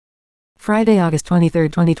Friday, August 23,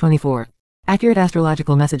 2024. Accurate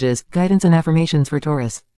astrological messages, guidance and affirmations for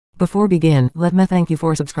Taurus. Before begin, let me thank you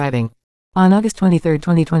for subscribing. On August 23,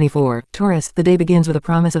 2024, Taurus, the day begins with a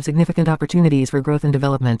promise of significant opportunities for growth and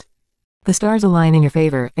development. The stars align in your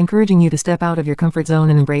favor, encouraging you to step out of your comfort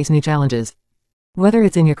zone and embrace new challenges. Whether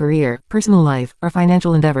it's in your career, personal life, or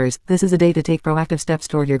financial endeavors, this is a day to take proactive steps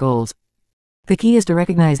toward your goals. The key is to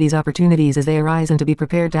recognize these opportunities as they arise and to be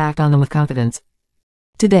prepared to act on them with confidence.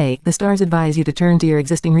 Today, the stars advise you to turn to your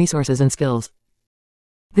existing resources and skills.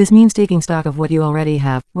 This means taking stock of what you already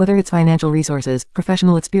have, whether it's financial resources,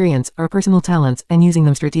 professional experience, or personal talents, and using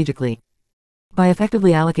them strategically. By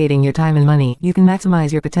effectively allocating your time and money, you can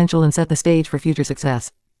maximize your potential and set the stage for future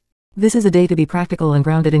success. This is a day to be practical and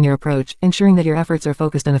grounded in your approach, ensuring that your efforts are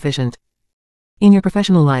focused and efficient. In your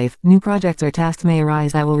professional life, new projects or tasks may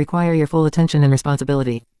arise that will require your full attention and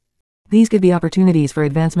responsibility. These could be opportunities for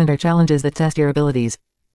advancement or challenges that test your abilities.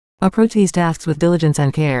 Approach these tasks with diligence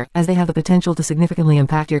and care, as they have the potential to significantly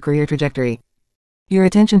impact your career trajectory. Your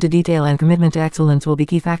attention to detail and commitment to excellence will be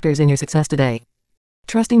key factors in your success today.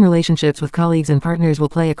 Trusting relationships with colleagues and partners will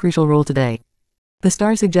play a crucial role today. The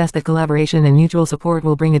stars suggest that collaboration and mutual support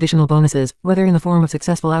will bring additional bonuses, whether in the form of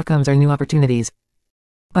successful outcomes or new opportunities.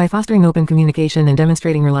 By fostering open communication and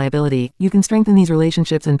demonstrating reliability, you can strengthen these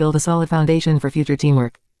relationships and build a solid foundation for future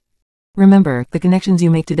teamwork. Remember, the connections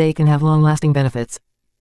you make today can have long-lasting benefits.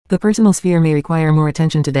 The personal sphere may require more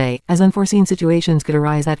attention today, as unforeseen situations could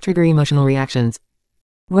arise that trigger emotional reactions.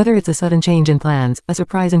 Whether it's a sudden change in plans, a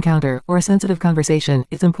surprise encounter, or a sensitive conversation,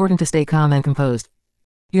 it's important to stay calm and composed.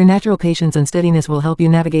 Your natural patience and steadiness will help you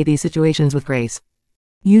navigate these situations with grace.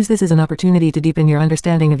 Use this as an opportunity to deepen your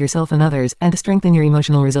understanding of yourself and others, and to strengthen your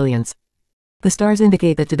emotional resilience. The stars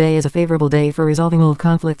indicate that today is a favorable day for resolving old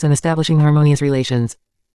conflicts and establishing harmonious relations.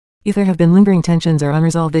 If there have been lingering tensions or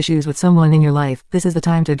unresolved issues with someone in your life, this is the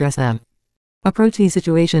time to address them. Approach these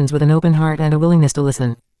situations with an open heart and a willingness to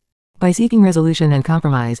listen. By seeking resolution and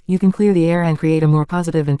compromise, you can clear the air and create a more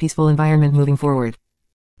positive and peaceful environment moving forward.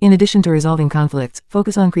 In addition to resolving conflicts,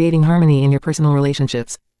 focus on creating harmony in your personal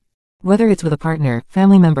relationships. Whether it's with a partner,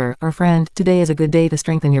 family member, or friend, today is a good day to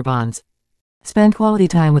strengthen your bonds. Spend quality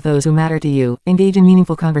time with those who matter to you, engage in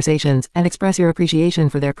meaningful conversations, and express your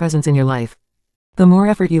appreciation for their presence in your life. The more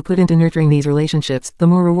effort you put into nurturing these relationships, the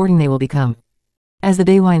more rewarding they will become. As the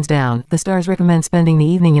day winds down, the stars recommend spending the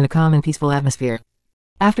evening in a calm and peaceful atmosphere.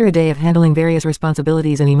 After a day of handling various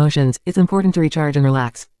responsibilities and emotions, it's important to recharge and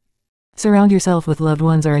relax. Surround yourself with loved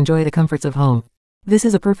ones or enjoy the comforts of home. This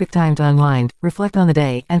is a perfect time to unwind, reflect on the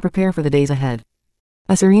day, and prepare for the days ahead.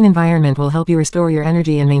 A serene environment will help you restore your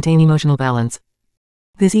energy and maintain emotional balance.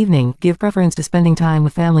 This evening, give preference to spending time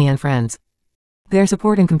with family and friends. Their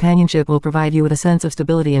support and companionship will provide you with a sense of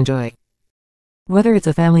stability and joy. Whether it's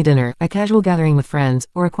a family dinner, a casual gathering with friends,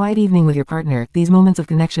 or a quiet evening with your partner, these moments of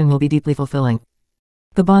connection will be deeply fulfilling.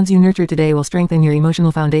 The bonds you nurture today will strengthen your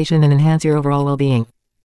emotional foundation and enhance your overall well-being.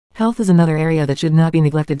 Health is another area that should not be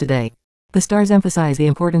neglected today. The stars emphasize the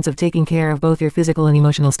importance of taking care of both your physical and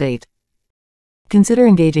emotional state. Consider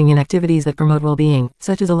engaging in activities that promote well-being,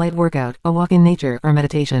 such as a light workout, a walk in nature, or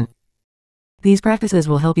meditation. These practices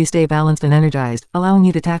will help you stay balanced and energized, allowing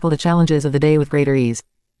you to tackle the challenges of the day with greater ease.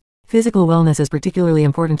 Physical wellness is particularly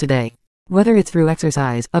important today. Whether it's through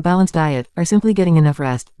exercise, a balanced diet, or simply getting enough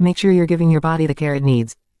rest, make sure you're giving your body the care it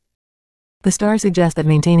needs. The stars suggest that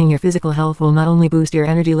maintaining your physical health will not only boost your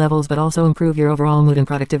energy levels but also improve your overall mood and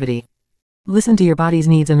productivity. Listen to your body's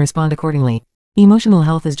needs and respond accordingly. Emotional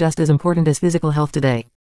health is just as important as physical health today.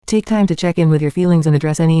 Take time to check in with your feelings and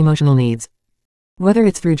address any emotional needs. Whether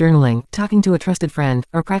it's through journaling, talking to a trusted friend,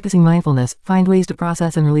 or practicing mindfulness, find ways to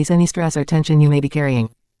process and release any stress or tension you may be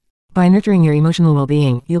carrying. By nurturing your emotional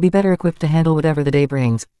well-being, you'll be better equipped to handle whatever the day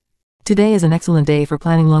brings. Today is an excellent day for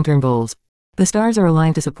planning long-term goals. The stars are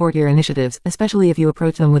aligned to support your initiatives, especially if you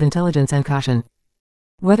approach them with intelligence and caution.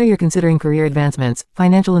 Whether you're considering career advancements,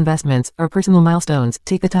 financial investments, or personal milestones,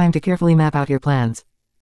 take the time to carefully map out your plans.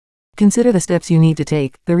 Consider the steps you need to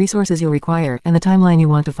take, the resources you'll require, and the timeline you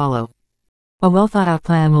want to follow. A well-thought-out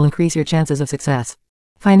plan will increase your chances of success.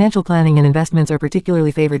 Financial planning and investments are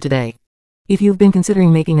particularly favored today. If you've been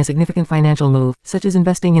considering making a significant financial move, such as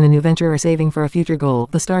investing in a new venture or saving for a future goal,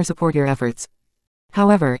 the stars support your efforts.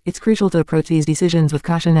 However, it's crucial to approach these decisions with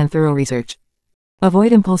caution and thorough research.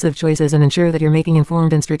 Avoid impulsive choices and ensure that you're making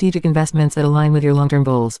informed and strategic investments that align with your long-term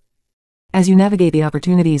goals. As you navigate the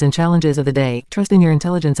opportunities and challenges of the day, trust in your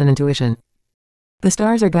intelligence and intuition. The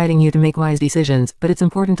stars are guiding you to make wise decisions, but it's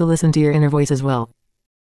important to listen to your inner voice as well.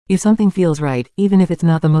 If something feels right, even if it's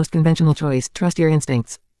not the most conventional choice, trust your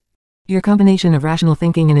instincts. Your combination of rational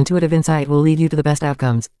thinking and intuitive insight will lead you to the best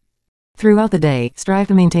outcomes. Throughout the day, strive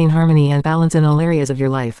to maintain harmony and balance in all areas of your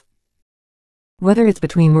life. Whether it's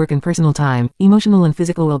between work and personal time, emotional and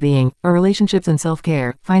physical well-being, or relationships and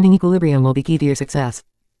self-care, finding equilibrium will be key to your success.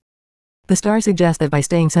 The stars suggest that by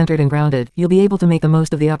staying centered and grounded, you'll be able to make the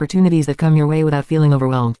most of the opportunities that come your way without feeling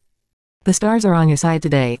overwhelmed. The stars are on your side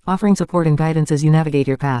today, offering support and guidance as you navigate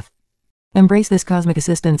your path. Embrace this cosmic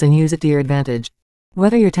assistance and use it to your advantage.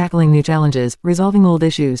 Whether you're tackling new challenges, resolving old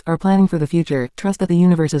issues, or planning for the future, trust that the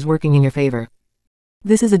universe is working in your favor.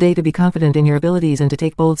 This is a day to be confident in your abilities and to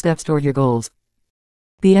take bold steps toward your goals.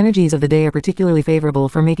 The energies of the day are particularly favorable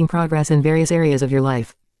for making progress in various areas of your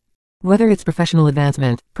life. Whether it's professional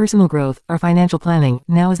advancement, personal growth, or financial planning,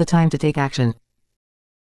 now is the time to take action.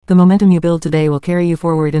 The momentum you build today will carry you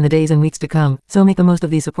forward in the days and weeks to come, so make the most of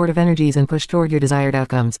these supportive energies and push toward your desired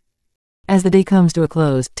outcomes. As the day comes to a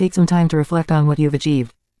close, take some time to reflect on what you've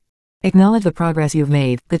achieved. Acknowledge the progress you've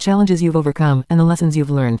made, the challenges you've overcome, and the lessons you've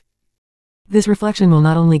learned. This reflection will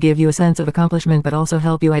not only give you a sense of accomplishment but also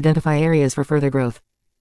help you identify areas for further growth.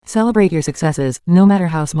 Celebrate your successes, no matter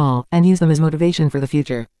how small, and use them as motivation for the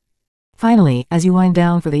future. Finally, as you wind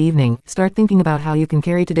down for the evening, start thinking about how you can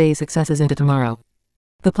carry today's successes into tomorrow.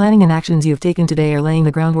 The planning and actions you've taken today are laying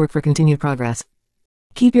the groundwork for continued progress.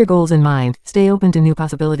 Keep your goals in mind, stay open to new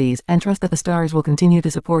possibilities, and trust that the stars will continue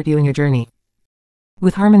to support you in your journey.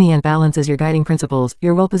 With harmony and balance as your guiding principles,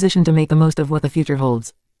 you're well positioned to make the most of what the future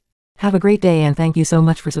holds. Have a great day and thank you so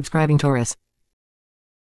much for subscribing, Taurus.